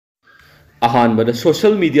अहानबद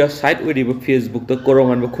social media site ओइरिबा Facebook ता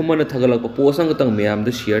कोरोंगानबा खुमन थगलक post अंगतंग मयाम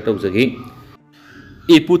दा share तौजगे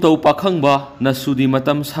इपुतौ Pakhangba नसुदी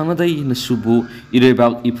मतम सांगदई नसुबु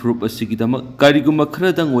इरेबाग इफ्रुप असिगिदम करिगुम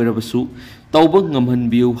खरदंग ओइरबसु तौब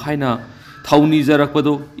ngamhanbiu haina थाउनी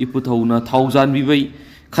जरकपदो इपुथौना थाउजानबिबै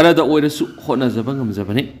खरदा ओइरसु होनाजबा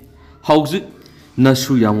ngamjabane हौजिक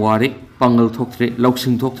नसु याम वारे पांगल थोक्थ्रे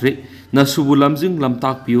लौसिंग थोक्थ्रे नसुबु लमजिंग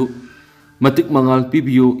लमताकपिउ मतिक मंगाल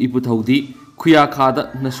पिबिउ इपुथौदी खुया खादा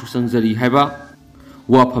नसु संजरी हाइबा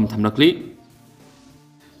वाफम थमनकली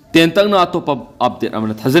तेंतंगना अतोप अपडेट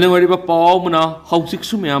अमना थजने वरिबा पावमना हौजिक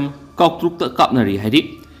सुम्याम काउक्ट्रुकता कापनरी हाइदि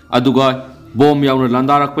अदुगा Baum यावना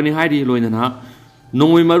लांदारकपनि हाइदि लोइनना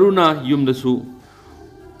नोंगोय मरुना युमदसु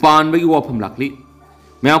पानबगी वाफम लाकली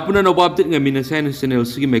मैपुना nova update ngamiना sign channel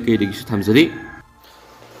सिगी मेकेदिगिसु थमजरी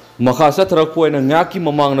मखासा थरकपोइना ngaकी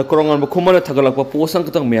ममांगना कोरोंगानबा खुमना थगलकपा पोसंग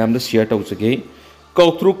कतंग ma'am दा शेयर तौजगे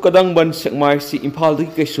कौत्रुक कदंग बन सेकमाइ सि इम्फाल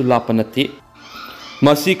दगी कैसु लापनति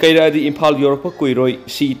मसी कैरादि इम्फाल योरप कुइरोय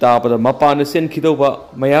सि ताबदा मपान सेनखिदाoba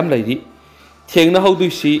mayam leiri थेंगना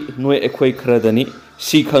हौदुसि नोय एखोय खरदनी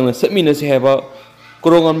सि खंगना समिनसे हेबा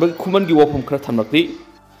कोरोंगानबा खुमनगी वाफम खर थमनकली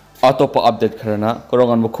अतोप अपडेट खरना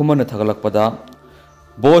कोरोंगानबा खुमना थगलकपदा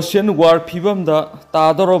बोसियन वार फिबमदा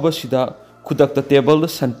तादरोबसिदा खुदक्ता टेबल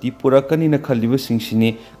शांति पुरकनी न खलिब सिंसिनी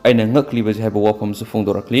आइना ngakliब जेब वाफम सु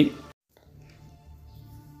phongdokhre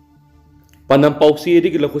पनम पाउसी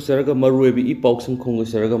एदिग लखुसरग मरुएबी इ पाउसंग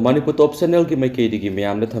खोंगसरग मणिपुर टॉप चैनल की मैकेदिगी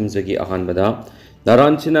मयाम थमजगी अहानबदा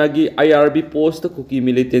नारायणसिनागी आईआरबी पोस्ट कुकी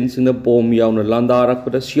मिलिटेंट सिंग बॉम यावना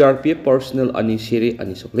लांदारकपदा सीआरपीएफ पर्सनल अनि सेरे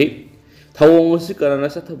अनि सोकले थावोंग सि करना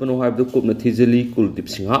सथबनो हाइबदु कुपना थिजली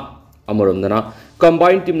कुलदीप सिंहा अमरमदना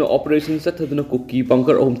कंबाइन टीम न ऑपरेशन सथदना कुकी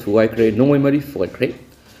बंकर ओम थुवाइख्रे नोंगोय मरी फोइख्रे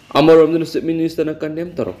अमरमदना चीफ मिनिस्टर न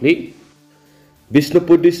कंडेम तरकले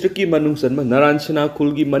बिष्णुपुर डिस्ट्रिक्ट की मनुंगसन में नारायणसिना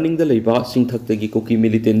खुलगी मनिंगदा लेबा सिंथक्तगी cookie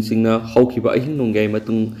militant सिंगना हौखिबा अहिंग नोंगाय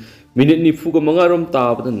मतुंग minute निफुगा मंगारोम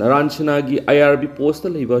ताबदा नारायणसिनागी IRB post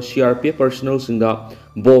लेबा सीआरपीएफ पर्सनल सिंगदा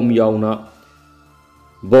बॉम यावना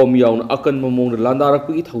अकन ममोंग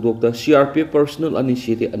लांदारकपगी थौदोकता सीआरपीएफ पर्सनल अनि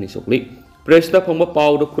सेते अनि सोकले प्रेसदा फंगबा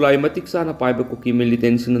पावदा खुलाई मतिक साना पाइबा कुकी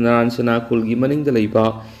मिलिटेंट सिंग नारायणसिना खुलगी मनिंगदा लेबा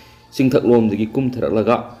सिंथक्लोमदगी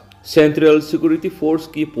कुमथरलगा सेंट्रल सिक्योरिटी फोर्स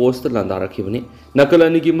की पोस्ट लांदारखिबनी नकल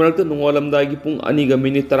अनिगी मरक्त नोंगलमदागी पुंग अनिगा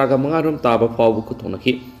मिनिट 15 ताबा फावबु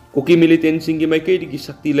खुथोनखि कुकी मिलिटेंट सिंगी मैकेदिगी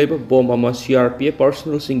शक्ति लेबा बॉम अमा CRPF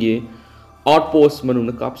personal सिंगी outpost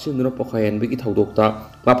मनुना कापसिनदुना पखायनबगी थौदोकता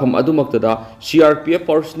माफम अदुमक्तदा CRPF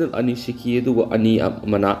personal अनि सिखि दुगा अनि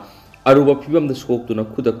अमना अरुबा फिबमदा सोक्तुना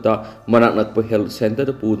खुदक्ता मनाक नकप health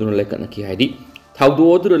centre पुदुना लेकनखि हाइदि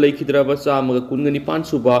थाउदोदुर लेखिद्रबा चामगा कुनगनि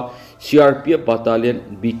पांचुबा CRPF battalion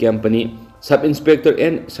B company sub inspector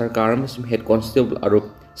N सरकार मसम हेड कांस्टेबल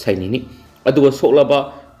अरुप साइनिनी अदुगा सोलबा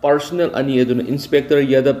पर्सनल अनि अदुना इंस्पेक्टर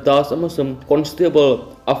यादव दास अमसम कांस्टेबल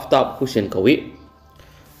आफ्ताब हुसैन कवी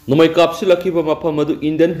नुमै कापसिलखिबा मफम अदु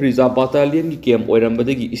इंडियन रिजर्व बटालियन की कैंप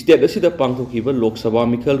ओइरंबदगी स्टेट असिदा पांगथोखिबा लोकसभा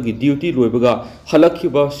मिखल की ड्यूटी लोइबगा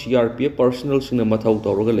हलखिबा सीआरपीएफ पर्सनल सिंग मथौ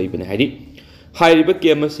तौरगा लेबने हाइदि हाइरिबा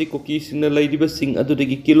कैंप असि कुकी सिंग लैरिबा सिंग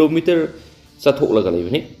अदुदगी किलोमीटर चथोकलगा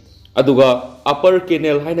लेबने अदुगा अपर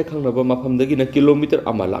केनेल हाइना खंगनबा मफमदगिना किलोमीटर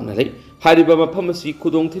अमा लापना लै हाइरिबा मफम असि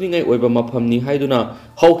खुदोंग थिनिङै ओइबा मफमनि हाइदुना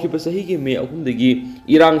हौखिबा सहीगी मे अहुमदगी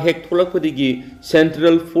इरांग हेक थोलकपदगी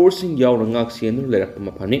सेंट्रल फोर्सिंग यावना ngak सेनु लेरकपा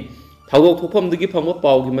मफमनि थागोक थोफमदगी फंगबा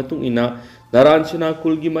पावगी मतुंग इना नारायणसिना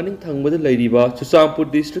खुलगी मनिंग थंगबदा लैरिबा चुचामपुर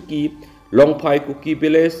डिस्ट्रिक्ट की लोंगफाई cookie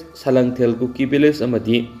village सलंगथेल cookie village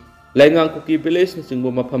अमदी लाइंगांग cookie village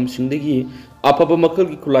नचिंगबा मफम सिंगदगी अफब मखल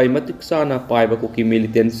की खुलाई मतिक साना पाइबा कुकी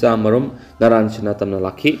मिलिटेंट सामरम नारायणसिना तमना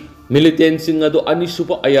लाखी मिलिटेंट सिंग अदो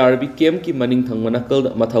अनिसुबा आईआरबी कैंप की मनिंग थंगमा नकल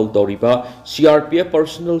मथौ तौरिबा सीआरपीएफ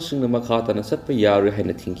पर्सनल सिंग मखातना सत्पा यार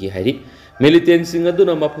हैना थिंकी हाइरि मिलिटेंट सिंग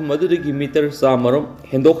अदुना मफम अदुदगी metre सामरम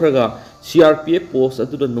हेंदोखरगा CRPF post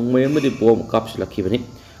अदुदा नोंगमय अमदि Baum कापसिलखिबनी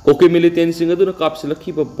cookie militant सिंग अदुना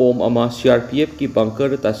कापसिलखिबा बॉम अमा सीआरपीएफ की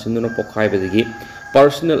बंकर तासिंदुना पोखाइबदगी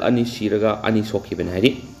पर्सनल अनि सिरगा अनि सोखिबन हाइरि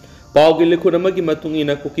पावगी लिखुनमगी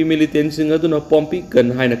मतुंगिना कुकी मिलिटेंट सिंग अदुना Pompey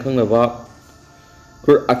gun हाइना खंगनबा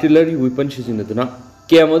artillery weapon सिजिनदुना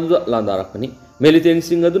cam अदुदा लांदारकपनि militant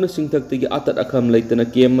सिंग अदुना सिंथक्तगी अतत अखम लेतना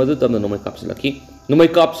कैम अदु तमना नोमै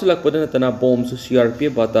कापसिलखपदा नतना बॉम सु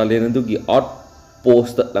CRPF battalion अदुगी out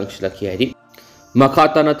post लंगसिलखि हाइरि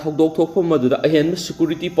मखाताना थौदोक थोकफम अदुदा अहेन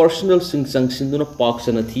security personal सिंग संगसिंदुना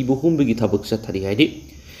पाक्सना थीबु हुंबगी थबक सथरि हाइरि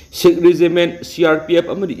Sikh regiment CRPF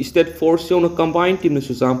अमदी state force योना combine team न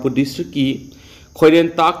सुचामपुर district की खोरेन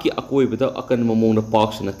ताकि अकोइबदा अकन ममोंग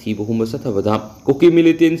पाक्सना थीब हुम सथबदा कुकी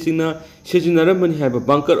मिलिटेंट सिंगना सिजिनरमनि हाइबा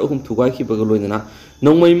बंकर अहुम थुगाइखिबगा लोइनना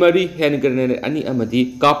नोंमै मरी हैंड ग्रेनेड अनि अमदी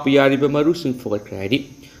काप यारिबा मरुसिंग फोगटख्रे हाइदि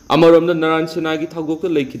अमरोमदा नारायण सेनागी थौदोक्ता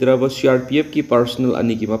लेखिद्राबा सीआरपीएफ की पर्सनल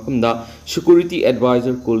अनि की मफमदा सिक्योरिटी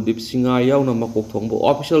एडवाइजर कुलदीप सिंगा यावना मकोक थोंबो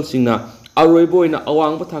ऑफिशियल सिंगना अरोइबोइना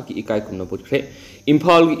अवांगबा थाकी इकाई कुमना बुटख्रे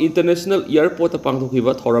इम्फाल की international airport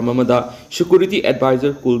पांगथोखिबा थौरम अमदा security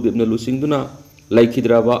adviser कुलदीपना लुसिंगदुना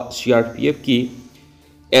लेखिद्राबा CRPF की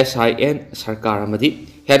SIN सरकार अमदी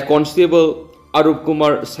हेड कांस्टेबल अरूप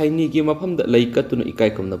कुमार सैनी की मफमदा लेकतुना इकाई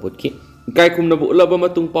कुमना बुटखि इकाई कुमना बुलाबा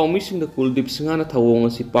मतुंग पाउमिसिंगदा कुलदीप सिंगाना थवोंग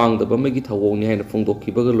असि पांगदबा मगी थवोंगनि हाइना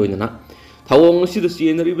फोंदोखिबगा लोइनना थवोंग असिदा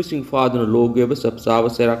चेनरिबसिंग फादुना लोगेबा सबचाबा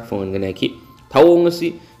सेराक फोंगनगनाखि थवोंग असि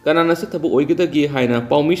कनाना सथब ओइगदगी हाइना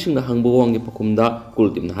पाउमिसिंगना हंगबो वांगे पखुमदा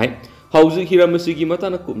कुलदीपना हाइ हौजिक हिरामसिगी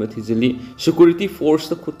मताना कुपना थिजिली सिक्योरिटी फोर्स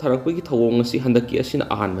दा खुद थारकपगी थवोंग असि हंदकी असिना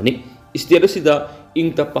अहानमनि स्टेट असिदा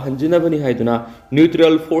इंग तप्पा हंजिनबनि हाइदुना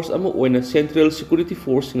न्यूट्रल फोर्स अमा ओइना सेंट्रल सिक्योरिटी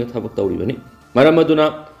फोर्स सिंग थबक तौरिबनि मरम अदुना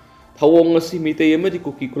थवोंग असि मितै अमदि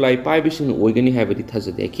कुकी कुलाई पाइबिसिंग ओइगनि हाइबदि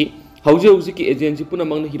थाजदेखि हौजिक एजेंसी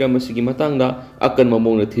पुनमंगना हिरामसिगी मतांगदा अकन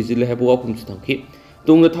ममोंगना थिजिले हाइबो वाफुमसु थंखि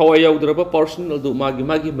तुंग थवाई याउद्रबा पर्सनल दु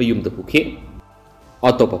मागी मयुमदा पुखि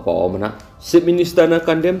अतोप पावमना chief minister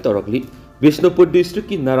condemn तौरकली Bishnupur district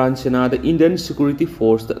की नारायण सेना Indian security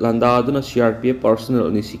force लंदादुना CRPF personal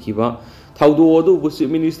नि सिखिबा थौदो अदु चीफ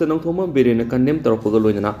मिनिस्टर नंथोमा बेरेना कंडेम तौरकगा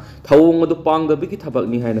लोइना थवोंग अदु पांगदबिगी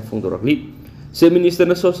थबकनि हाइना फोंदोरकली chief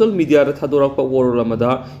minister social media थादोरकपा वरोल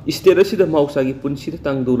अमदा state असिदा मौसागी पुनसिदा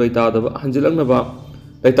तंगदु लैतादबा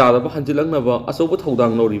हंजिलंगनबा अचौब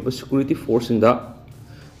थौदांग लौरिबा security फोर्सिंगदा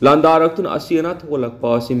लांदारक्तुना असिना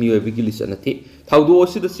थोलकपा असि मियोइबगी लिस्ट नथि थौदो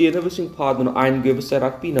असिदा चेनबसिंग फादुना आइन गेब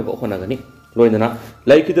सेराक पिनबा होनागनि लोइनना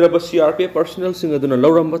लैखिद्रबा सीआरपीएफ पर्सनल सिंग अदुना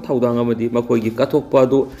लौरंबा थौदांग अमदि मखोइगी कथोकपा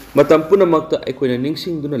अदु मतम पुनमक्ता अखोइना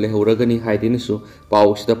निंगसिंगदुना लेहौरगनि हाइदिनसु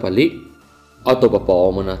पाउसिदा पल्ली अतोप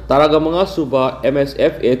पावमना तारागा मंगा सुबा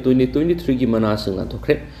MSFA 2023 की मनासिंग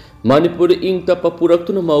लांथोखरे मणिपुर इंग तप्पा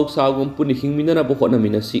पुरक्तुना मौसागुम पुनि हिंगमिनना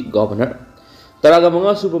बहोनमिनसि गवर्नर तारागा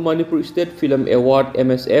मंगा सुबा Manipur state film award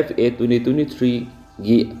MSFA 2023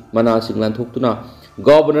 की मनासिंग लांथोक्तुना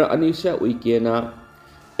governor Anisha उइकेना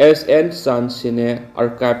SN सानसेने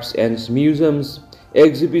archives and museums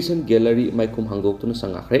exhibition gallery माइकुम हांगदोक्तुना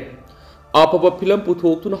संगाखरे आपब film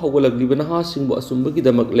पुथोक्तुना हौगलग्लिबा नहासिंबु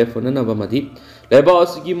असुंबगिदमक लेफननबमदि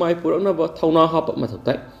लेबासिगी माइपुरनबा थौना हाप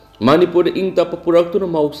मथक्ताइ मणिपुर इंग तप पुरक्तुना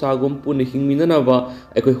मौसागुम पुनि हिंगमिननबा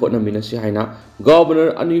अखोइ होटनमिनसि हाइना governor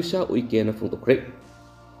Anisha उइकेना फोंदोखरे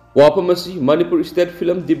वाफमसि Manipur state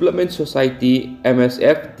film development society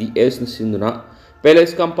MSFDS नसिंदुना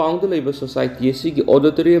palace compound लेबा सोसाइटी असिगी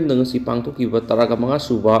ऑडिटोरियम नंगसि पांगथोकिबा तारागा मंगा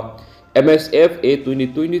सुबा MSFA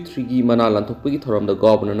 2023 की मना लांथोकपगी थौरमदा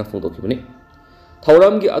governor फोंदोखिबनि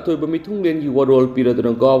थौरमगी अतोइबा मिथुंगलेनगी वरोल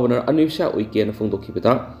पिरदुना governor Anisha उइकेना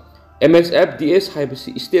फोंदोखिबदा MSFDS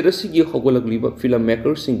हाइबसि state असिगी हौगलग्लिबा film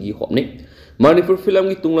maker सिंगी होपनि Manipur film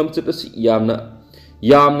की तुंगलमचत असि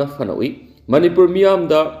यामना फनोइ मणिपुर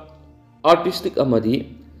मियामदा आर्टिस्टिक अमदी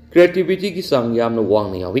क्रिएटिविटी की सांग यामना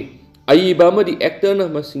वांगना यावि अयिबा अमदी एक्टरना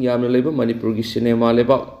मसिंग यामना लेबा मणिपुर की सिनेमा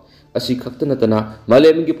लेबा असी खक्त नतना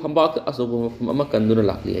मालेमगी फंबाक असोब मफम अमा कंदुना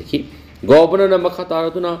लाखली है गवर्नर मखा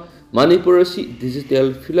तारदुना मणिपुर असि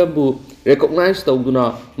डिजिटल फिल्म बु रिकॉग्नाइज तौदुना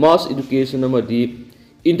मास एजुकेशन अमदी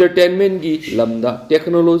इंटरटेनमेंट की लमदा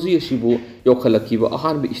टेक्नोलॉजी असिबु योखलखिबा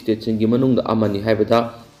अहानबि स्टेटसिंग मनुंगदा अमनि हाइबदा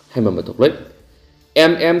हाइममतोक्लै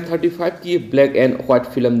MM35 की black and white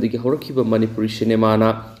film दगी हौरखिबा Manipuri सिनेमाना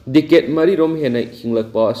decade मरी रोम हेना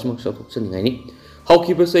हिंगलकपा असमक सथोक्सनिङाइनि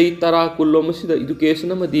हौखिबा सही तरा कुल्लोम असिदा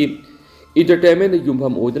एजुकेशन अमदी इंटरटेनमेंट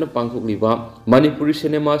युमफम ओइदना पांगथोक्लिबा मणिपुरी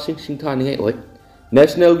सिनेमा सिंथानिङाइ ओइ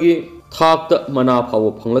नेशनल की थाकता मना फाव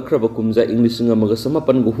फंगलख्रबा कुमजा English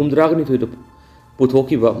मगसमपन गुहुमद्रागनि थोइद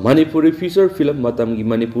पुथोखिबा Manipuri feature film मतमगी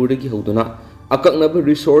Manipur की हौदुना अकक्नब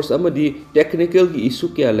रिसोर्स अमदी टेक्निकल की इशू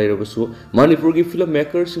क्या लेरबसु मणिपुर की फिल्म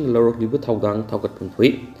मेकर सिंग लौरखलिबा थौदांग थौगतपुन थोइ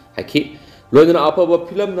हाइखि लोइदना आपब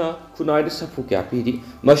फिल्म ना खुनाइ सफु क्या पीदी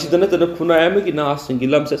मसिदना तन खुनाइ अमगी ना सिंगी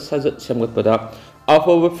लमसे सजत सेमगतपदा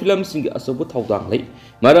आपब फिल्म सिंगी असबु थौदांग लै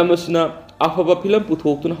मरमसिना आपब फिल्म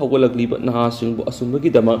पुथोक्तुना हौगलग्लिबा ना सिंगबु असुंबगी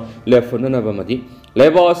दमा लेफननबमदी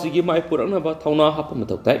लेबासिगी माइपुरनबा थौना हाप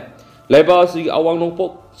मथौताइ लेबासिगी अवांग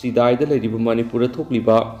नोंपोक सिदाइदा लेरिबा मणिपुर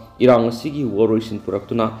थोक्लिबा इरांग सिगी वरोइसिन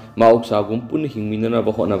पुरक्तुना माउक्सागुम पुन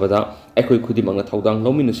हिंगमिननबा होनबदा अखोइ खुदिमंगना थौदांग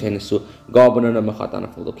लौमिनसेनसु गवर्नर मखाताना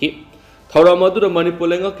फोदोखि थौराम अदुदा मणिपुर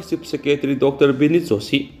लेंगा की chief secretary doctor बिनीत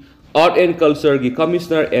Joshi art and culture की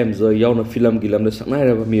कमिश्नर M जय यावना फिल्म की लमदा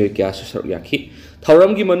सकनाइरबा मियोय क्या सर याखि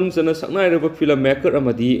थौराम की मनुंग जना सकनाइरबा film maker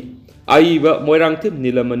अमदी Aiba Moirangtim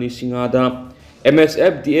Nilamani Singada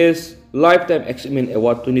MSFDS Lifetime Achievement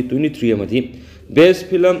Award 2023 amadi Best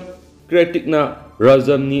Film Critic na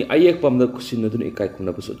Rajamni Ayekpam da kusinadun ikai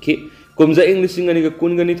kuna busutki Kumza English singani ga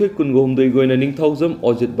kungani thoi kungomdoi goina ningthausam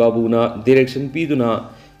Ojit Babu na direction piduna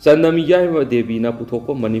Sandami Yaiva Devi na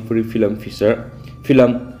puthokpa Manipuri film feature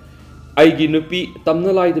film Aigi Nupi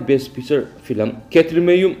Tamna Lai the best feature film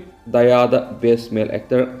Ketrimayum Dayada best male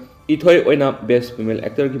actor Ithoi oina best female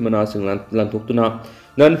actor ki manasing lantoktuna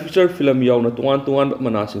non feature film yauna tuan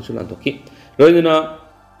manasing su lantokki roina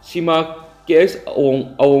sima kes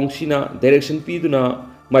awong sina direction piduna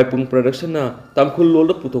maipung production na tamkhul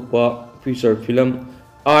lol puthokpa feature film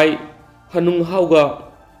I Hanung Hauga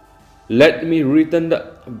Let Me Return the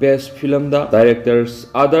best film da directors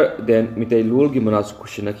other than Mitay Lul gi manas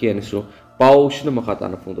kushina ki anisu pau shina makata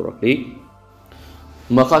na phongdokhre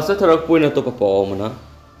makasa tharak poina to pa pau mana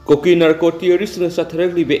Koki narco theorist na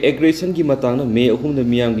satharagli be aggression gi matang na me ahum na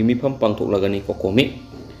miyam gi mifam pangthok lagani kokomi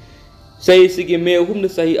sai sigi me ahum na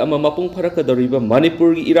sahi ama mapung pharaka dariba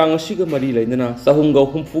Manipur gi irang asiga mari lainana sahunga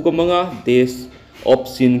humfu ga manga des of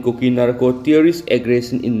sin koki narco theorist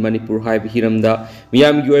aggression in Manipur haiba hiramda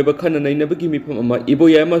miyam gi oiba khana naina bagi mifam ama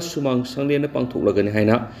iboyama sumang sanglena pangthok lagani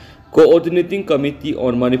haina coordinating committee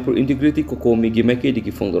on Manipur integrity kokomi gi makedi gi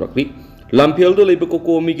phongdokhre Lamphel do leiba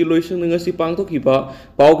kokomi gi loisang ngasi pangthokiba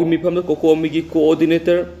paugi mifam da kokomi gi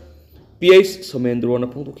coordinator PS Somendro na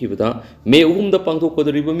phongthokiba da me uhum da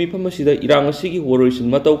pangthokkodariba mifam asida irang asigi horoisin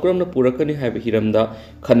matau kramna purakani haiba hiramda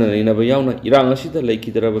khananaina ba yauna irang asida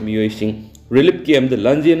leikidaraba miyoising relief camp da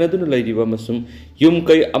lanjena duna leiriba masum yum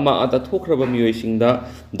kai ama ata thokraba miyoising da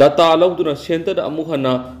data lauduna center da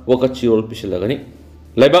amuhana wakachirol pisilagani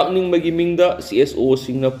Laibak ning magi mingda CSO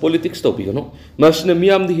singna politics topigano masna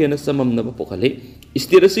miyam di hena samamna ba pokale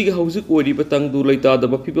istirasi gi hauzik ori batang du laita da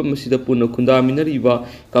ba phiba masida punna khunda minariba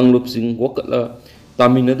kanglup sing wakala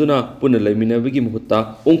taminaduna punna laimina bigi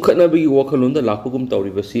muhutta ungkhana bigi wakhalonda lakugum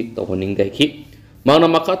tawribasi tawhaning daiki mangna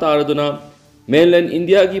makata araduna mainland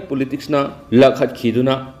India gi politics na lakhat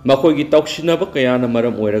khiduna makhoi gi tawshina ba kayana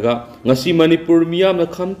maram oiraga ngasi Manipur miyam na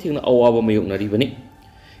kham thingna awaba mayuk naribani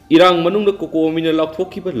Irang manungda kokomi na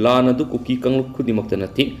lakthokiba lana du kuki kangluk khudimakta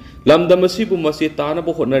nati lamdam asibu mase tana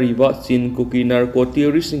bo honariba sin kuki narco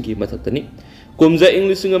theorist gi mathaktani kumza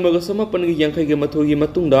English ngamaga samapan gi yangkhai gi mathogi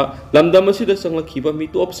matungda lamdam asida sanglakhiba mi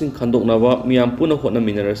top sing khandoknaba miyam puna hotna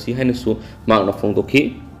minarasi hainasu mangna phongdokhi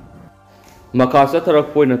makasa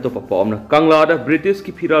tharak poina to papamna kanglada British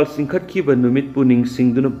ki phiral singkhatkhiba numit puning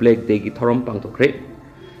singduna Black Day gi thoram pangdokhre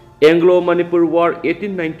Anglo-Manipur War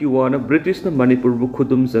 1891 British na Manipur bu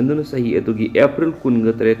khudum sanduna sahi adugi April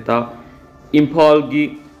 13 Imphal gi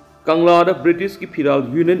Kangla da British ki phiral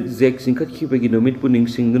Union Jack singkhat khibagi nomit puning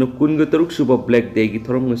singduna 13 suba Black Day gi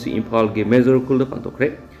thorom ngasi Imphal gi Major Kul da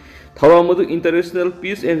pantokre Tharamadu International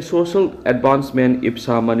Peace and Social Advancement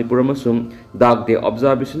IPSA Manipur amasum Dag Day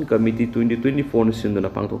Observation Committee 2024 na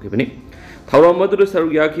sinduna pangtokibani Tharamadu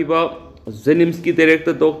saruk yakhiba Zenimski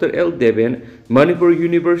Director Dr. L. Deven, Manipur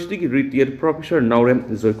University ki retired Professor Naurem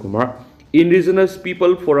Joy Kumar, Indigenous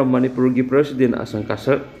People Forum Manipur ki President Asanka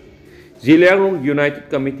Sir, Ziliang United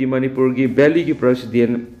Committee Manipur ki Valley ki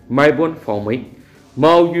President Maibon Faumai,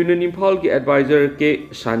 Mao Union Imphal ki Advisor K.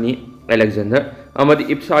 Shani Alexander, Amadi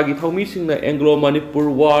Ipsa ki Thaumi Singna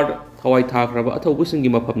Anglo-Manipur War Thawai Thakraba Athaubu Singi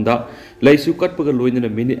Mapamda, Laisu Katpaga Loina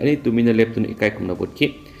Minute Ani to Mina Leptun Ikai Kumna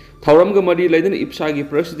Butki. Thauram ga mari laidana ipsa gi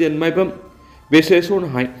president maibam beseson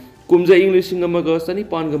hai kumja English ngamaga sani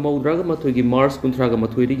pan ga maudra ga mathoi gi March 13 ga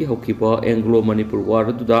mathoi ri gi hokhipa Anglo Manipur War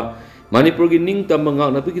duda Manipur gi ning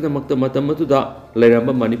tamanga na bigi damakta matam duda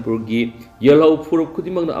lairamba Manipur gi yellow furup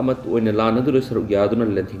khudimang na amat oina lana du saruk ya duna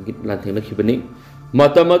lanthing na khibani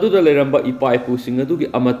matam aduda lairamba ipai pu singa du gi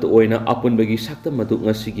amat oina apun bagi sakta madu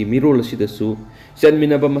ngasi gi mirol asidasu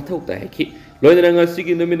senminaba mathau ta heki loina ngasi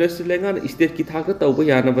gi nomina silengan state ki thaka tawba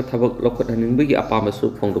yana ba thabak lokhot haning bagi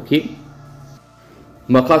apamasu phongdokhi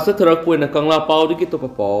makasa tharak poina kangla pawdi ki topa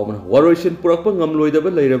paw waroisin purakpa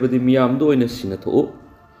ngamloidaba lairabadi miyam do oina sinathu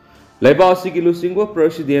Laibasi ki lusingwa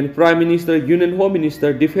President, Prime Minister, Union Home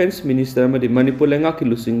Minister, Defense Minister, Madi Manipur lenga ki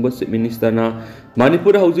lusingwa Minister na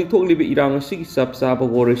Manipur hauzik thoklibi irang asigi sapsaba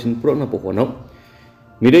waroisin purak na pokono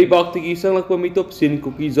Midai bakti ki isang lakpa mitop sin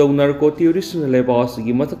kuki zaw narco theorist na Laibasi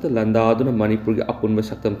ki matakta landa aduna Manipur ki apun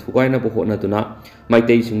masaktam thukay na pokok na duna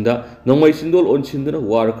Maitay singda nang may sindol on sinduna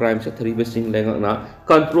war crime sa thariba sing lengak na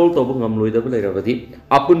control tobo ngamloy da balay rabadi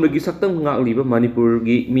apun magi saktam ngak liba Manipur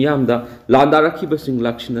ki miyam da landa rakhiba sing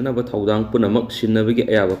lakshina na batawdang punamak sinna bagi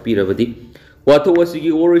ayaba pirabadi wato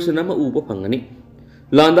wasigi waroy sa nama upa pangani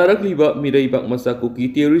Landarakliba Mireibak Masa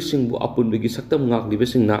Kuki Theorisingbu Apunbigi Saktam Ngakliba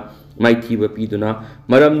Singna, Maitiba Piduna,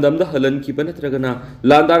 Maramdamda Halan Kibana Tragana,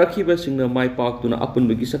 Landarakiba Singna, My Park Tuna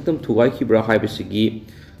Apunbigi Saktam Tuwai Kibra Hibasigi,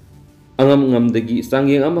 Angamdagi,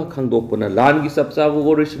 Sanging Ama Kangdopuna, Langi Sapsavu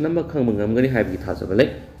Orishinama Kangangani Habi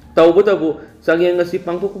Tazabale. Taubutabu, Sanging si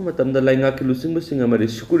Pangpokumatam, the Langaki Lusing Singamari,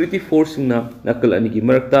 security forcing na, Nakalaniki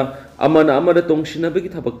Marakta, Amana Amada Tongshina Bigi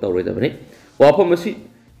Tabak Tauredabane, Wapamasi,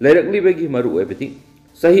 Directly Begi Maru everything.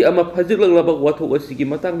 Sahi ama phajik laglabak wathok asigi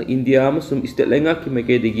matang India amasum state lenga ki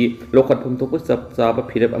makedigi lokat phomthok sab saba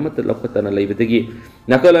phirap amata lokatana leibadagi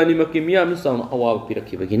nakalani makki miyam sam awab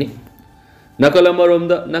pirakhibagini nakala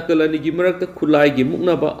maromda nakalani gi marakta khulai gi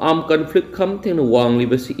muknaba am conflict kham thengna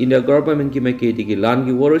wanglibasi India government ki makedigi lan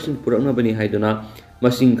gi warsin purakna bani haiduna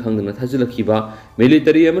masing khangna thajilakhiba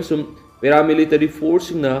military amasum paramilitary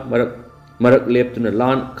force na marak leptuna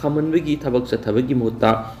lan khamanbagi thabak sathabagi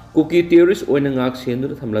muhutta Kuki theorist oina ngak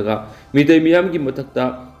sendu thamlaga mitai miyam gi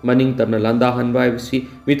mathakta maning tamna landa hanba ibsi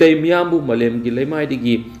mitai miyam bu malem gi lemai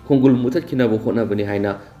digi khongul muthat khina bu khona bani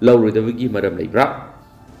haina lawridabagi maram leibra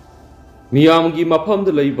miyam gi mapham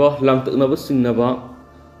da leiba langtakna ba singnaba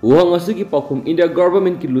wang asigi pakhum India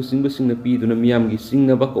government ki lusing ba singna pi duna miyam gi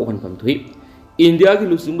singnaba ko han pham thui India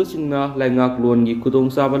ki lusing ba singna laingak lon gi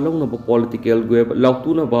khudong saba longna ba political web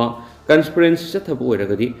lautuna ba conspiracy sa thabo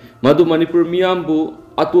iragadi madu Manipur miyam bu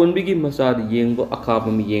Atonbigi Masad Yengbo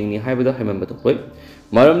Akabam Yengni Hybida Hamambatoi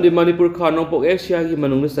Maramdi Manipur Kanopok Asia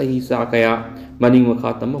Manung Sahi Sakaya Maning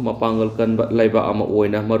Makatama Mapangal Kan Laiba Ama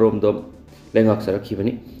Oina Maromdom Lengak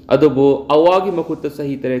Sarakivani Adobo Awagi Makuta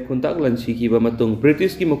Sahi Tere Kuntak Lansikiba Matung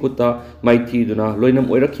British Ki Makuta Maiti Duna Loinam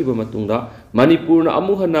Oirakiba Matunda Manipur na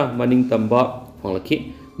Amuhana Maning Tamba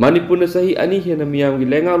Panglaki Manipur na Sahi Ani Hena Miyam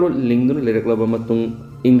Lengalo Lingdun Leraklaba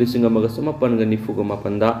Matung English singa magasama pangani fuga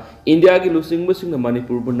mapanda India gi lusing busing na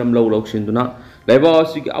Manipur bundam law law sinduna laiba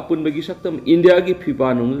asigi apun bagi saktam India gi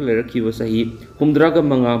phiba nung lerakhi wasahi humdraga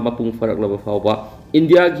manga mapung farak laba fawba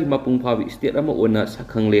India gi mapung phabi state ama ona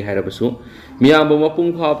sakhangle hairabasu miyamba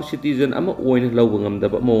mapung phab citizen ama oina lawba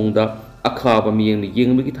ngamdaba mongda akhaba miyeng ni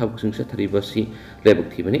yengbagi thabuk sing satharibasi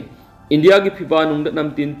lebak thibani India gi phiba nung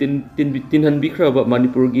nam tin han bikraba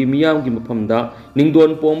Manipur gi miyam gi maphamda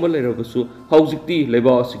ningdon pomba lerabasu haujikti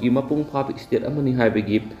leba asigi mapung phab state amani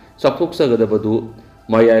haibagi sakhok sagadabadu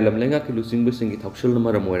mayailam lenga ki lusing busing gi thaksul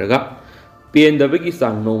maram oiraga pen dabagi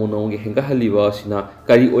sang no gi henga haliba sina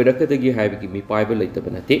kari oirakadagi haibagi mi paiba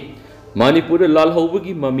leitabanate Manipur lal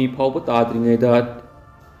hobagi mami phawba tadringai da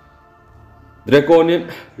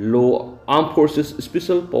Draconian Law Armed Forces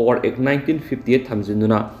Special Power Act 1958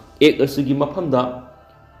 thamjinduna ek asigi maphamda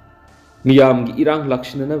miyam gi irang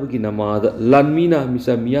lakshana bagi namada lanmina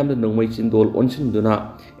misa miyam da nongmai chindol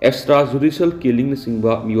onsinduna extrajudicial killing na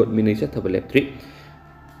singba miyot minaisa thabaleptri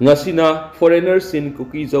ngasina foreigners in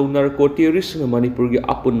kuki zau narco terrorist na Manipur gi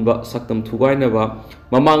apunba saktam thugaina ba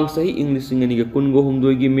mamang sahi english ngani ga kungo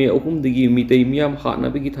humdoi gi me ahum digi mitai miyam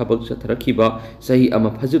hana bagi thabak satharakhiba sahi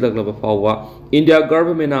ama phajulaglaba fawwa India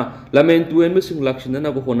government na lamen tuen mising lakshana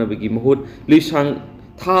na ba hona bagi mahut lisang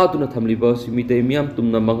Taduna Tamliba, Simite Miam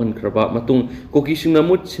Tumna Mangan Kraba, Matung, Koki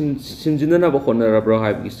Singamut, Sinjina Bahona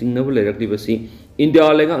Rabra, Sing Naval Activity, India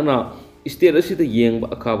Legana, State as the Yang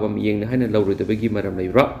Akabam Yang Hana Lauri the Begi Madam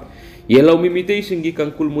Labra. Yellow Mimite Singi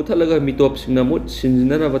Kankul Mutalaga Mitop Sinamut,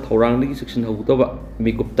 Sinjina Batorang, section Hutova,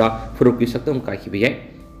 Mikupta, Furuki Satam Kakibi.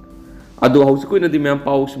 Ado Hausuku in the Miam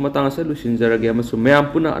Pau Sumatanga Solutions are again so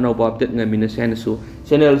Miam Puna and Obab that Namina Sanasu,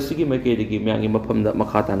 Chanel Sigi Makedi Miang Mapam that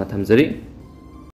Makata Tamzari.